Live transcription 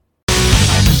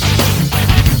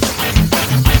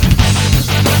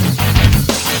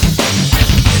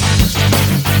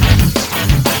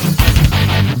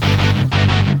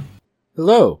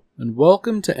Hello, and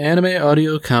welcome to Anime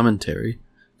Audio Commentary.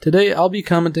 Today I'll be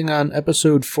commenting on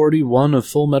episode 41 of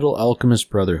Fullmetal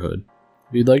Alchemist Brotherhood.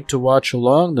 If you'd like to watch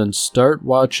along, then start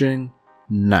watching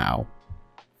now.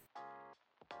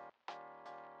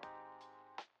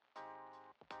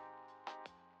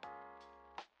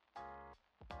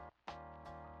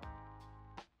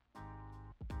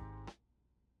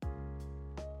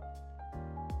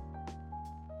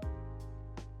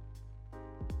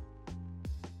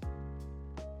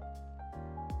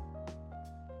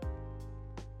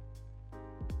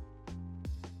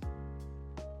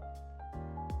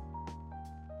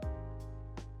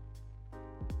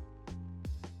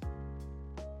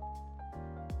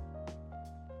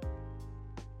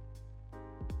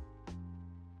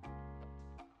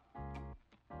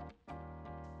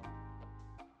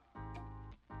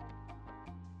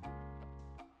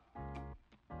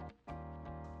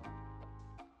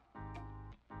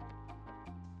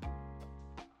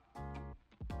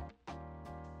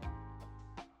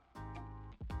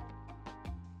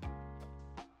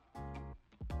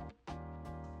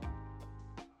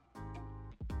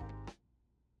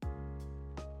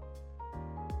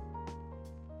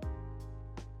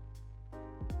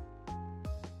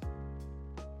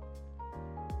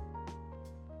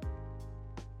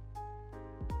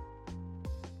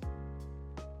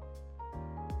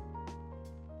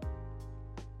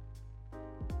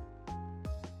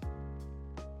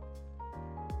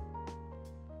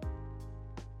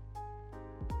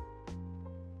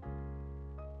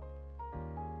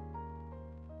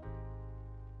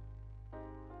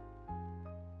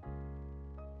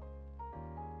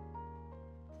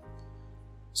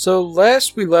 So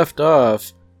last we left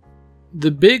off,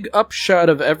 the big upshot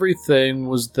of everything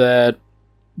was that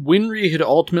Winry had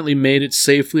ultimately made it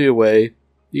safely away,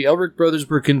 the Elric brothers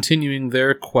were continuing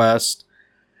their quest,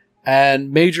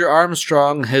 and Major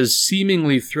Armstrong has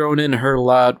seemingly thrown in her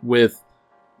lot with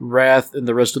Wrath and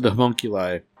the rest of the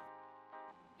homunculi.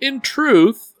 In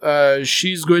truth,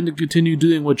 she's going to continue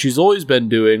doing what she's always been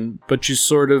doing, but she's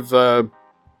sort of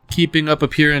keeping up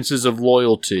appearances of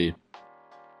loyalty.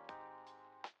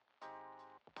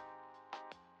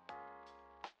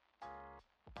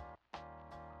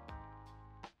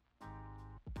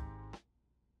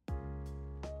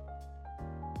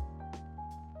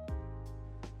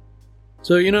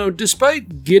 So,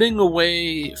 despite getting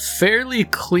away fairly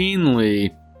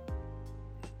cleanly,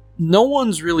 no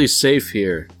one's really safe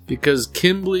here, because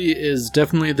Kimberly is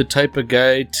definitely the type of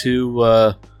guy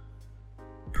to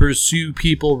pursue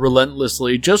people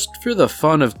relentlessly just for the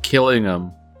fun of killing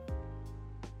them.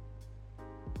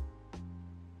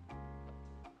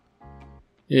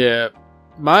 Yeah,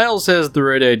 Miles has the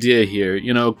right idea here.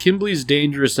 Kimberly's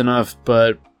dangerous enough,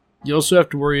 but you also have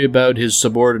to worry about his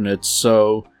subordinates,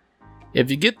 so if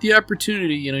you get the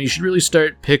opportunity, you should really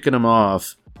start picking them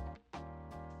off.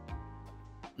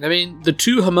 I mean, the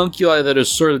two homunculi that are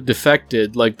sort of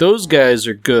defected, those guys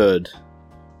are good.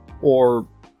 Or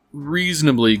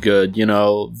reasonably good,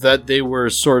 that they were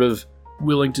sort of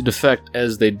willing to defect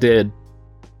as they did.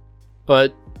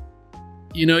 But,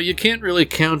 you can't really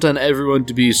count on everyone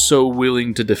to be so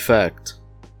willing to defect.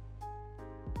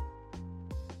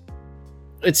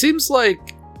 It seems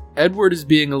like Edward is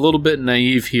being a little bit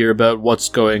naive here about what's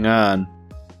going on.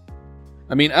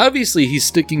 I mean, obviously he's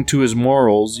sticking to his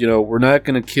morals, we're not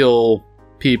going to kill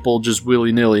people just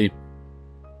willy-nilly.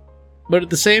 But at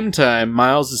the same time,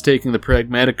 Miles is taking the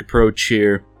pragmatic approach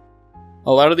here.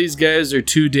 A lot of these guys are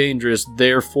too dangerous,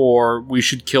 therefore we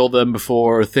should kill them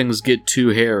before things get too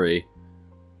hairy.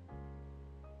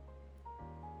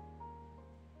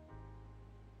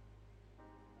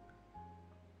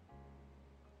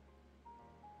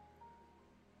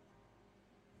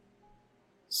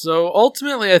 So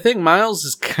ultimately, I think Miles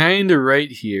is kinda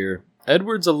right here.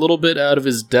 Edward's a little bit out of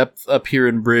his depth up here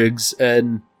in Briggs,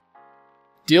 and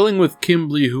dealing with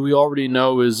Kimberly, who we already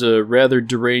know is a rather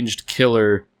deranged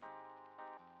killer,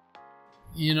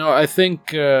 I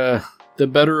think the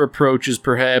better approach is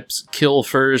perhaps kill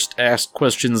first, ask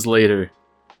questions later.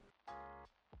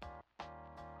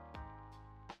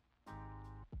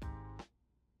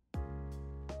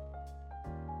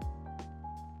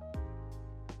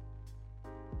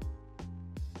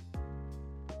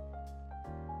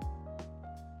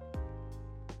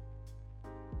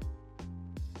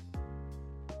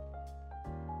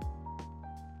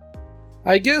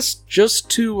 I guess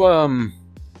just to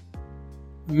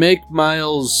make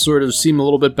Miles sort of seem a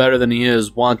little bit better than he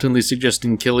is, wantonly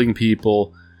suggesting killing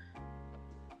people,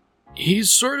 he's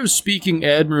sort of speaking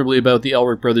admirably about the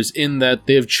Elric brothers in that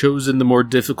they have chosen the more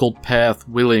difficult path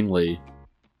willingly.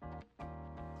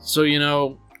 So,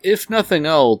 if nothing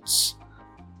else,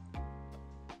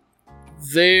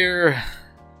 they're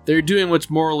doing what's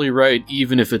morally right,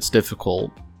 even if it's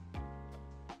difficult.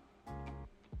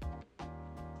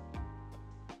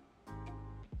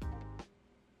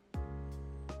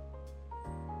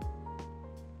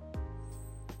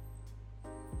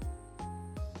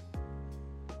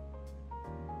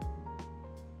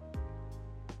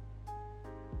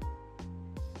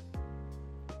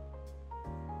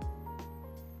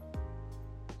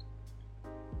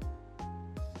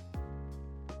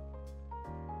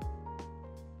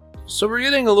 So we're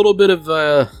getting a little bit of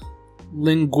a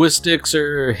linguistics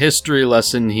or history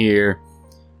lesson here.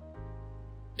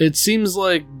 It seems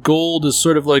like gold is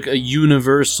sort of like a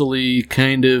universally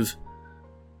kind of,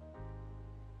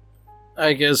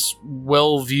 I guess,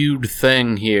 well-viewed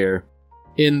thing here,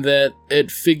 in that it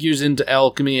figures into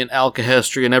alchemy and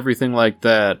alchemy and everything like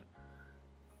that.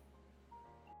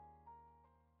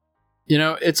 You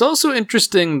know, it's also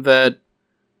interesting that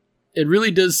it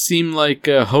really does seem like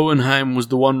Hohenheim was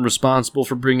the one responsible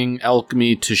for bringing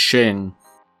alchemy to Qing.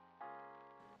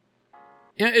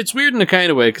 Yeah, it's weird in a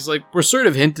kind of way, because like we're sort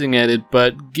of hinting at it,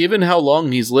 but given how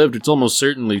long he's lived, it's almost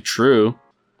certainly true.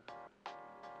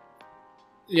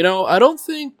 You know, I don't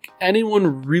think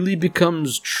anyone really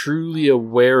becomes truly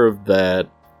aware of that.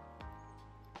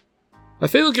 I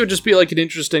feel like it would just be like an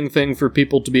interesting thing for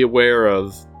people to be aware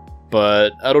of,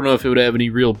 but I don't know if it would have any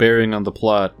real bearing on the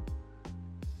plot.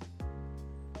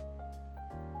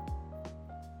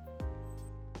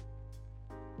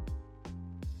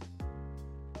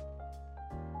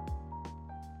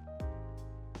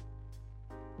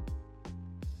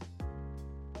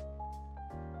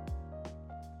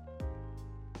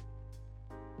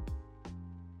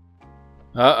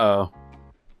 Uh-oh.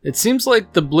 It seems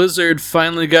like the blizzard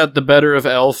finally got the better of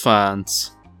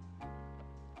Alphonse.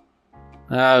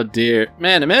 Oh dear.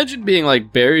 Man, imagine being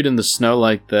like buried in the snow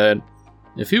like that.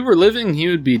 If he were living, he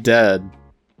would be dead.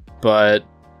 But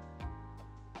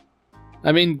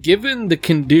I mean, given the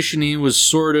condition he was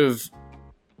sort of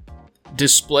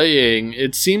displaying,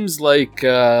 it seems like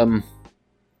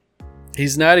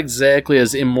he's not exactly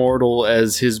as immortal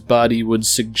as his body would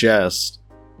suggest.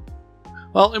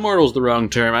 Well, immortal's the wrong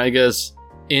term, I guess.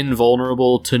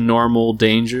 Invulnerable to normal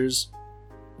dangers.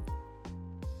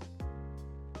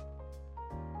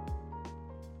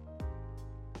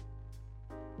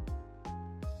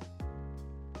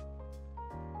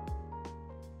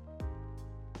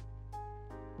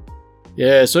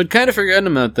 Yeah, so I'd kind of forgotten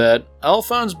about that.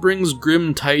 Alphonse brings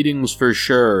grim tidings for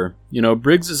sure. You know,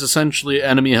 Briggs is essentially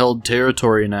enemy-held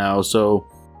territory now, so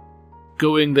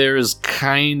going there is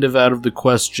kind of out of the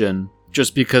question,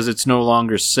 just because it's no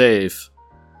longer safe.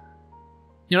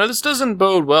 You know, this doesn't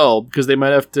bode well, because they might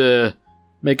have to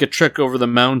make a trek over the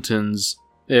mountains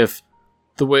if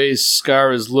the way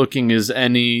Scar is looking is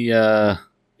any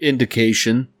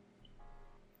indication.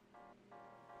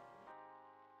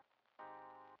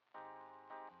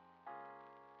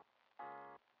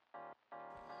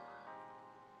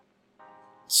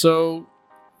 So,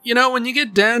 you know, when you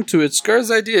get down to it,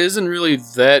 Scar's idea isn't really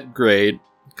that great,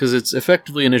 because it's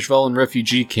effectively an Ishvalan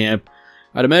refugee camp.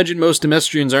 I'd imagine most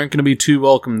Demestrians aren't going to be too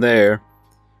welcome there.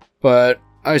 But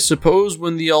I suppose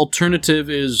when the alternative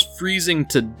is freezing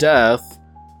to death,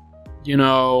 you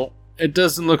know, it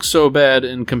doesn't look so bad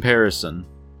in comparison.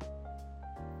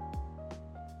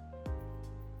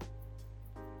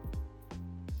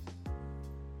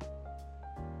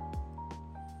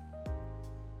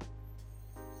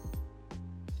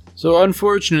 So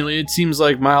unfortunately, it seems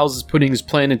like Miles is putting his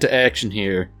plan into action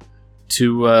here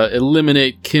to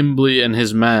eliminate Kimberly and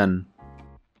his men.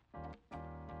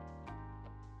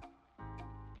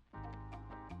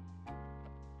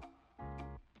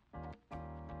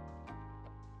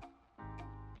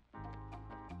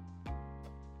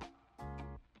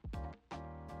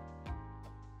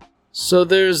 So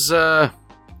there's a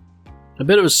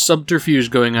bit of a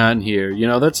subterfuge going on here. You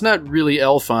know, that's not really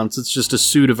Alphonse, it's just a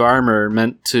suit of armor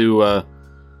meant to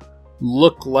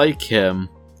look like him.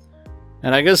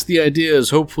 And I guess the idea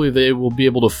is hopefully they will be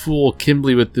able to fool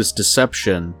Kimberly with this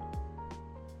deception.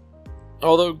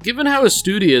 Although, given how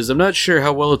astute he is, I'm not sure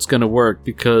how well it's going to work,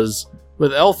 because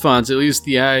with Alphonse, at least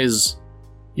the eyes,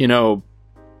 you know,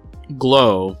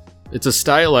 glow. It's a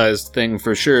stylized thing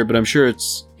for sure, but I'm sure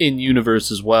it's in-universe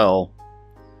as well.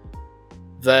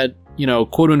 That, you know,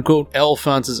 quote-unquote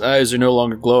Alphonse's eyes are no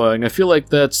longer glowing. I feel like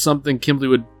that's something Kimberly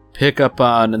would pick up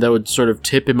on, and that would sort of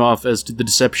tip him off as to the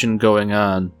deception going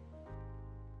on.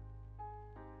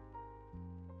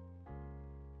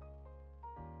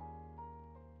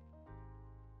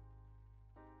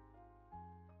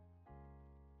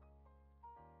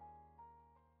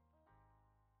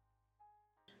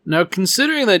 Now,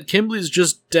 considering that Kimbley's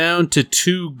just down to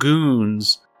 2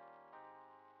 goons,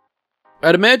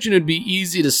 I'd imagine it'd be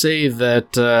easy to say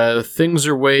that things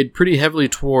are weighed pretty heavily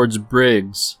towards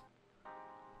Briggs.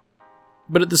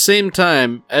 But at the same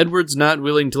time, Edward's not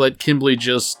willing to let Kimbley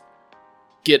just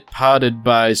get potted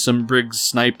by some Briggs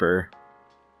sniper.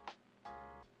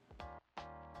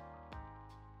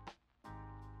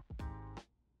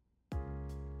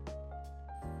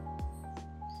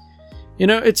 You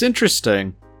know, it's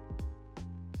interesting.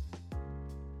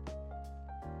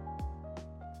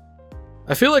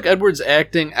 I feel like Edward's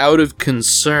acting out of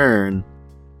concern.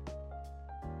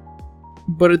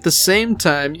 But at the same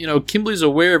time, you know, Kimbley's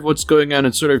aware of what's going on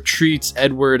and sort of treats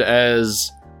Edward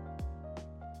as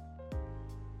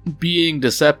being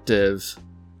deceptive.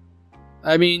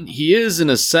 I mean, he is in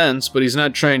a sense, but he's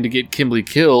not trying to get Kimbley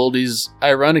killed. He's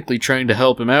ironically trying to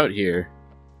help him out here.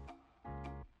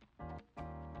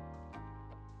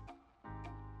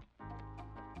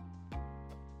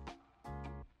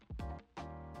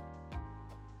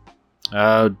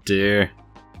 Oh dear.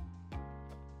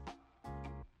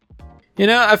 You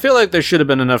know, I feel like there should have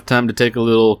been enough time to take a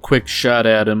little quick shot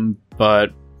at him,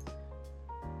 but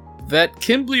that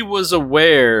Kimbley was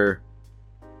aware.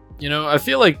 You know, I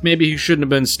feel like maybe he shouldn't have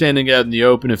been standing out in the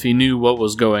open if he knew what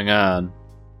was going on.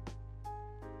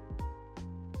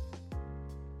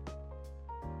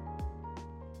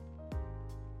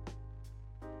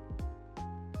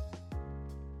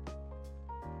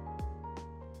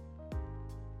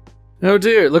 Oh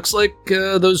dear, it looks like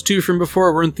those 2 from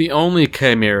before weren't the only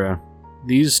Chimera.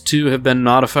 These 2 have been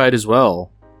notified as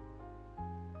well.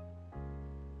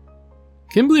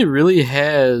 Kimbley really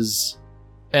has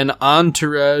an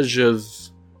entourage of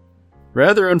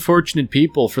rather unfortunate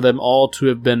people for them all to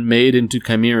have been made into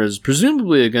chimeras,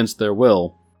 presumably against their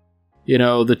will. You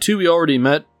know, the 2 we already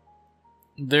met,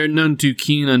 they're none too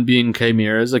keen on being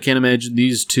chimeras. I can't imagine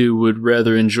these 2 would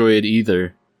rather enjoy it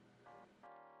either.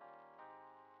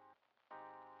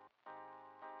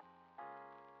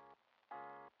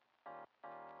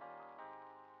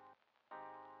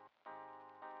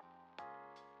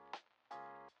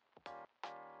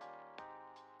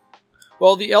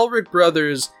 While the Elric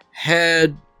brothers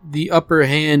had the upper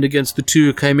hand against the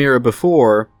 2 Chimera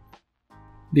before,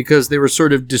 because they were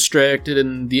sort of distracted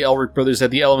and the Elric brothers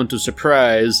had the element of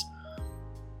surprise,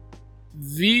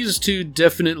 these 2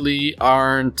 definitely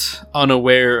aren't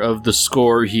unaware of the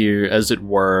score here, as it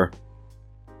were.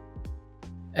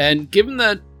 And given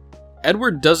that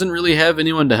Edward doesn't really have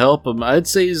anyone to help him, I'd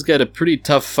say he's got a pretty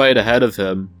tough fight ahead of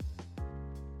him.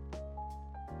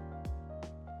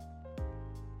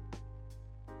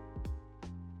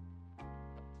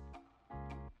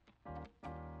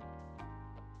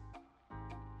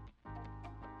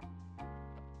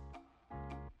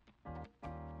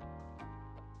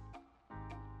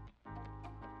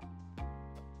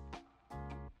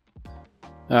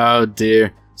 Oh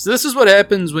dear. So this is what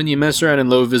happens when you mess around in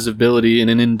low visibility in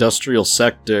an industrial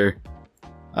sector.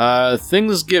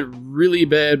 Things get really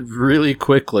bad really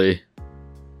quickly.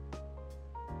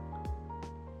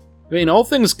 I mean, all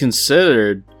things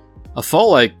considered, a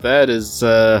fall like that is,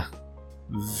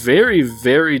 very,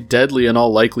 very deadly in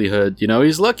all likelihood. You know,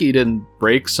 he's lucky he didn't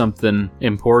break something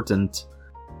important.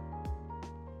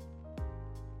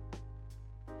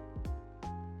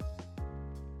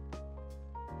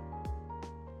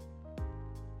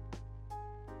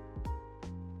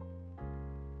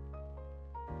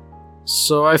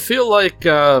 So I feel like,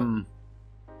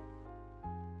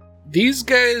 these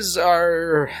guys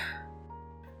are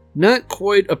not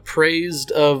quite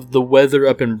appraised of the weather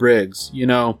up in Briggs. You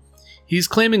know, he's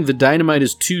claiming the dynamite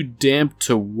is too damp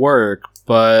to work,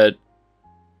 but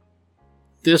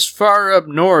this far up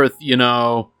north, you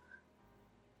know,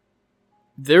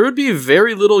 there would be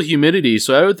very little humidity,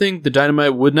 so I would think the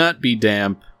dynamite would not be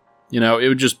damp. You know, it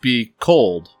would just be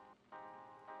cold,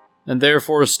 and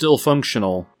therefore still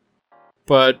functional.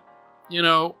 But, you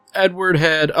know, Edward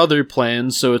had other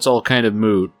plans, so it's all kind of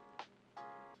moot.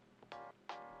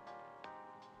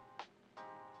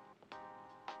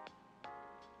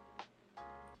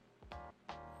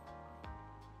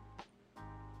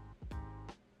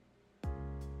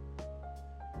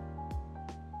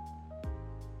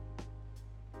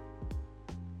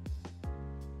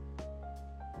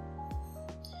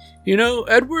 You know,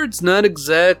 Edward's not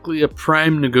exactly a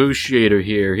prime negotiator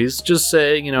here. He's just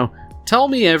saying, you know, tell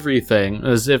me everything,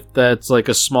 as if that's like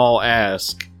a small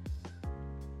ask.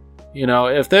 You know,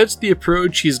 if that's the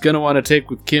approach he's gonna want to take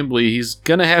with Kimbley, he's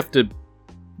gonna have to,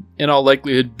 in all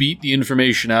likelihood, beat the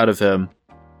information out of him.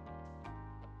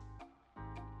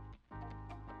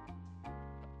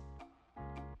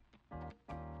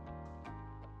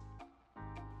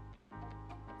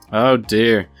 Oh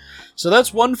dear. So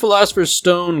that's one Philosopher's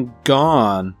Stone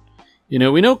gone. You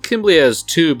know, we know Kimberly has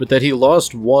 2, but that he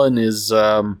lost 1 is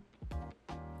a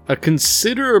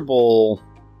considerable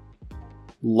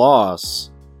loss.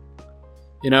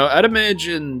 You know, I'd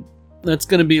imagine that's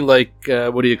going to be like,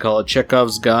 what do you call it,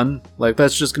 Chekhov's gun? Like,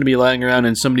 that's just going to be lying around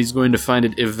and somebody's going to find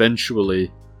it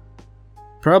eventually.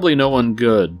 Probably no one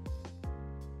good.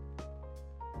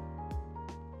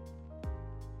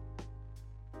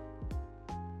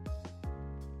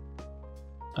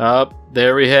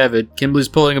 There we have it. Kimberly's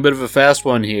pulling a bit of a fast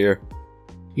one here.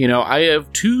 You know, I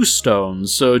have 2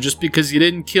 stones, so just because you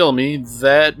didn't kill me,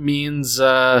 that means,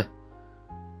 well,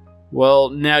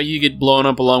 now you get blown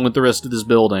up along with the rest of this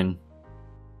building.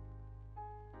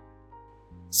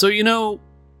 So, you know,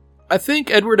 I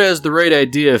think Edward has the right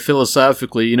idea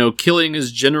philosophically. You know, killing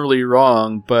is generally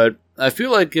wrong, but I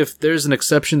feel like if there's an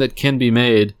exception that can be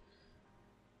made,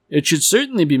 it should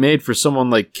certainly be made for someone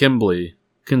like Kimberly,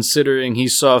 considering he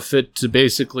saw fit to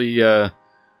basically,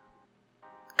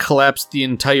 collapse the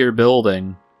entire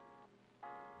building.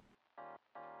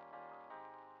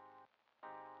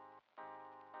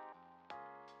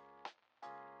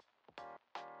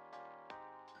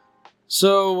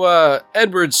 So,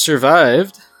 Edward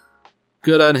survived.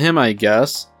 Good on him, I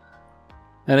guess.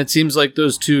 And it seems like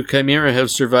those 2 Chimera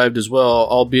have survived as well,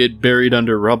 albeit buried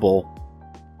under rubble.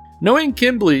 Knowing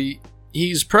Kimberly,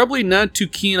 he's probably not too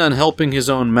keen on helping his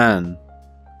own men.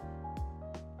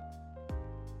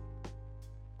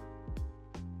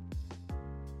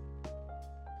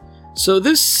 So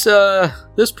this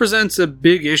presents a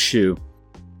big issue.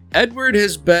 Edward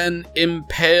has been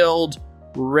impaled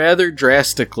rather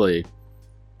drastically.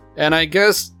 And I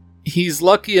guess he's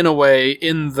lucky in a way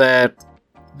in that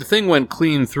the thing went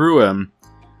clean through him.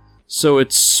 So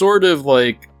it's sort of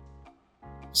like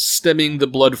stemming the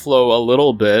blood flow a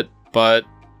little bit, but,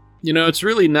 you know, it's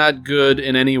really not good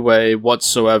in any way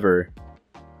whatsoever.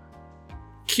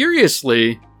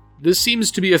 Curiously, this seems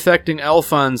to be affecting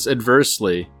Alphonse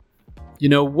adversely. You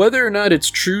know, whether or not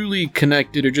it's truly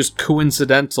connected or just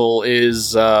coincidental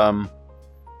is, well,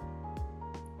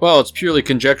 it's purely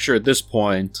conjecture at this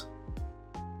point.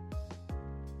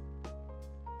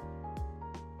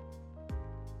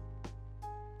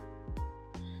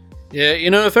 Yeah, you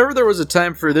know, if ever there was a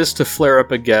time for this to flare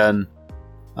up again,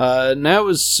 now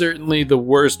is certainly the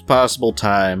worst possible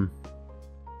time.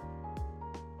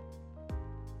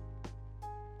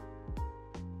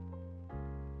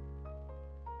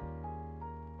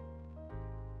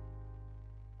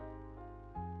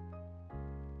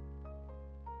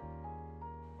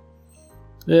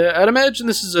 Yeah, I'd imagine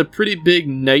this is a pretty big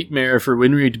nightmare for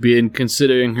Winry to be in,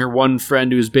 considering her one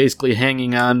friend who's basically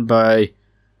hanging on by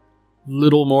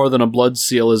little more than a blood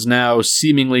seal has now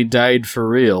seemingly died for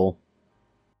real.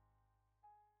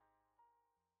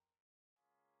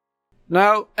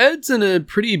 Now, Ed's in a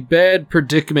pretty bad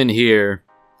predicament here.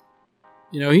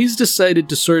 You know, he's decided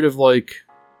to sort of, like,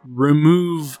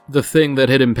 remove the thing that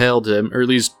had impaled him, or at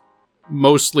least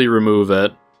mostly remove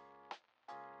it.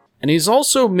 And he's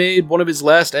also made one of his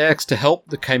last acts to help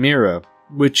the Chimera,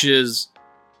 which is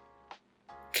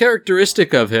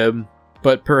characteristic of him,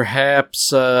 but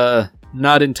perhaps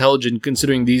not intelligent,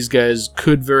 considering these guys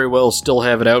could very well still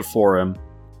have it out for him.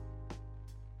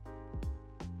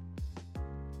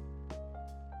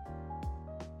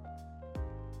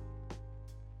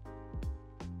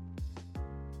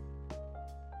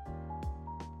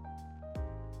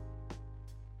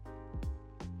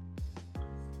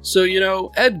 So, you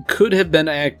know, Ed could have been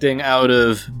acting out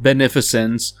of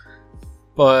beneficence,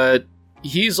 but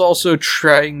he's also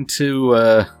trying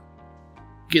to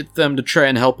get them to try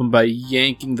and help him by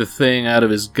yanking the thing out of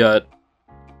his gut.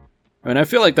 I mean, I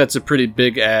feel like that's a pretty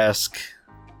big ask,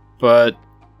 but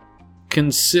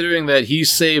considering that he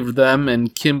saved them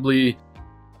and Kimberly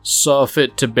saw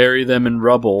fit to bury them in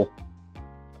rubble.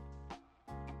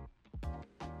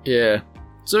 Yeah.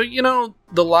 So, you know,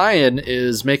 the lion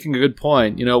is making a good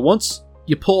point. You know, once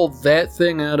you pull that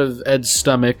thing out of Ed's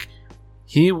stomach,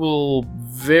 he will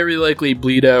very likely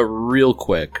bleed out real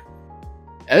quick.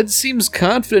 Ed seems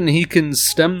confident he can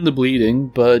stem the bleeding,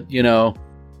 but, you know,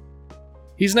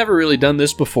 he's never really done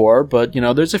this before, but, you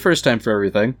know, there's a first time for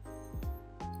everything.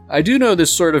 I do know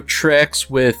this sort of tracks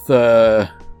with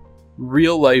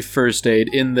real life first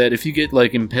aid, in that if you get,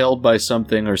 like, impaled by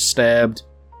something or stabbed,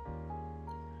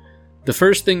 the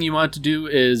first thing you want to do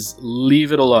is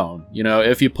leave it alone. You know,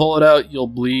 if you pull it out, you'll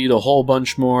bleed a whole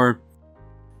bunch more.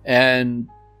 And,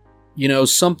 you know,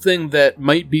 something that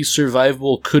might be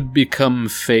survivable could become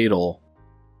fatal.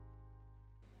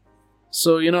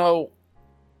 So, you know,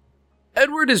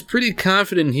 Edward is pretty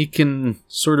confident he can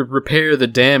sort of repair the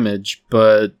damage,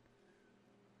 but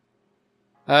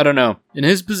I don't know. In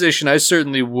his position, I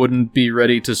certainly wouldn't be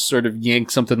ready to sort of yank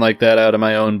something like that out of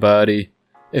my own body,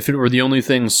 if it were the only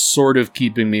thing sort of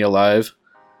keeping me alive.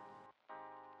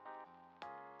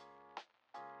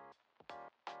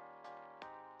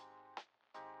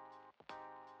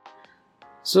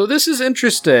 So this is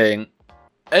interesting.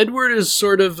 Edward is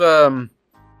sort of,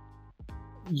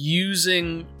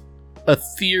 using a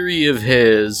theory of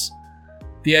his.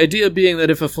 The idea being that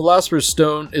if a Philosopher's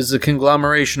Stone is a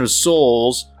conglomeration of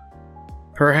souls,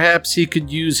 perhaps he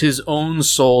could use his own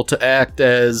soul to act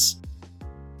as,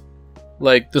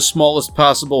 like, the smallest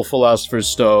possible Philosopher's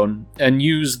Stone, and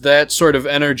use that sort of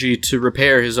energy to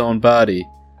repair his own body.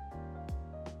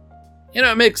 You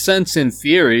know, it makes sense in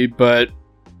theory, but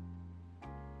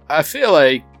I feel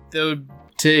like that would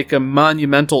take a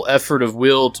monumental effort of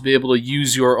will to be able to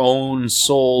use your own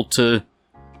soul to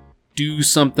do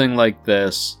something like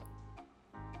this.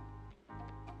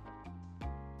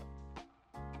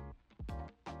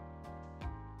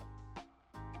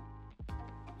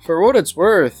 For what it's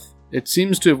worth, it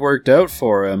seems to have worked out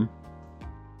for him.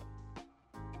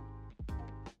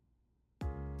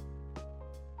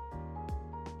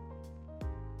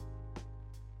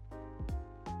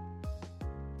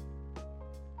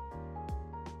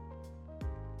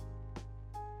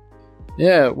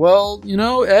 Yeah, well, you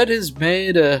know, Ed has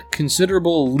made a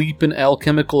considerable leap in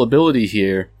alchemical ability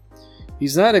here.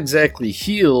 He's not exactly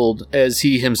healed, as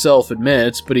he himself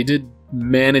admits, but he did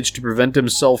manage to prevent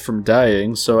himself from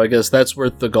dying, so I guess that's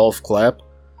worth the golf clap.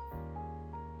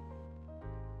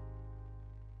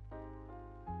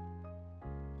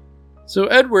 So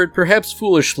Edward, perhaps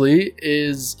foolishly,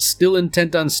 is still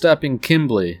intent on stopping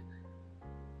Kimberly.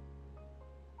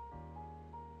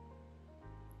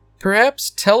 Perhaps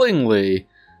tellingly,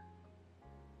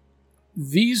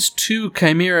 these two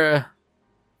Chimera,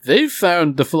 they've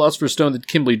found the Philosopher's Stone that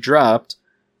Kimberly dropped,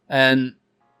 and,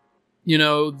 you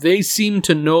know, they seem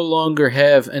to no longer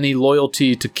have any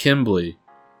loyalty to Kimberly.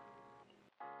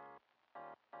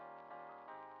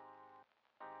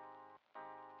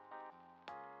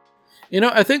 You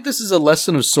know, I think this is a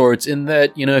lesson of sorts in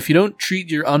that, you know, if you don't treat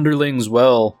your underlings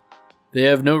well, they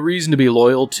have no reason to be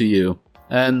loyal to you.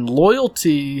 And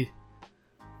loyalty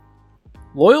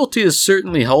is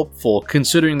certainly helpful,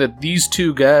 considering that these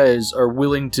two guys are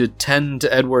willing to tend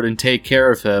to Edward and take care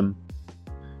of him,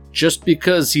 just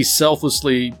because he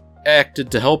selflessly acted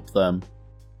to help them.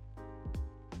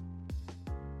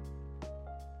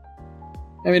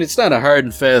 I mean, it's not a hard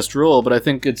and fast rule, but I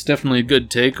think it's definitely a good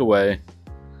takeaway.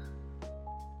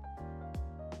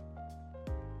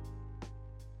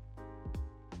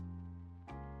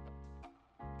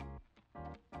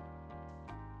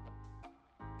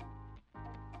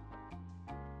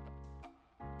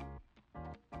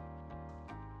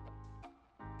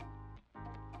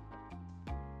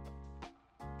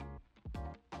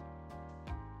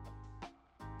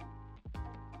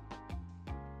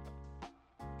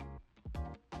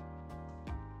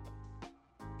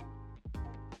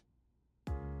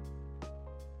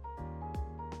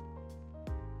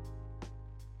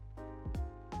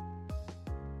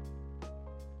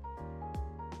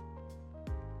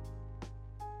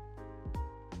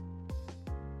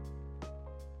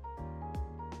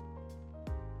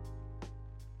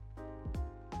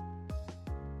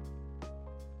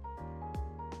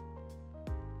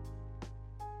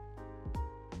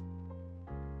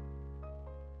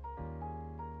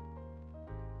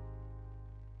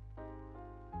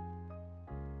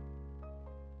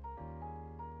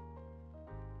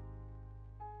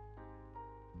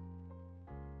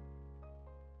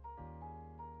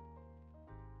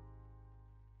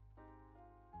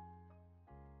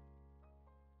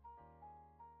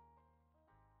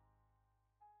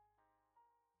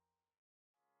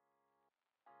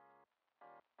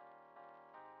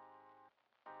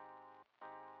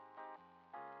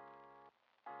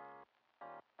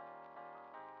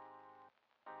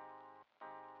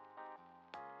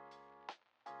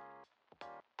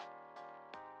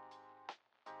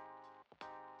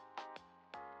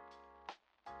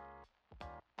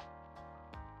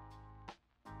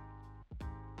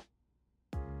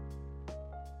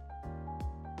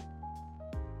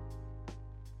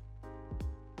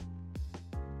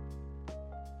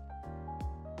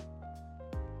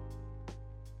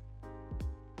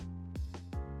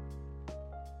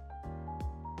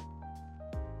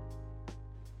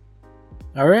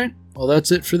 Alright, well that's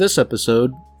it for this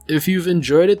episode. If you've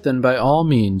enjoyed it, then by all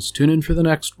means, tune in for the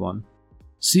next one.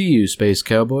 See you, Space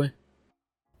Cowboy.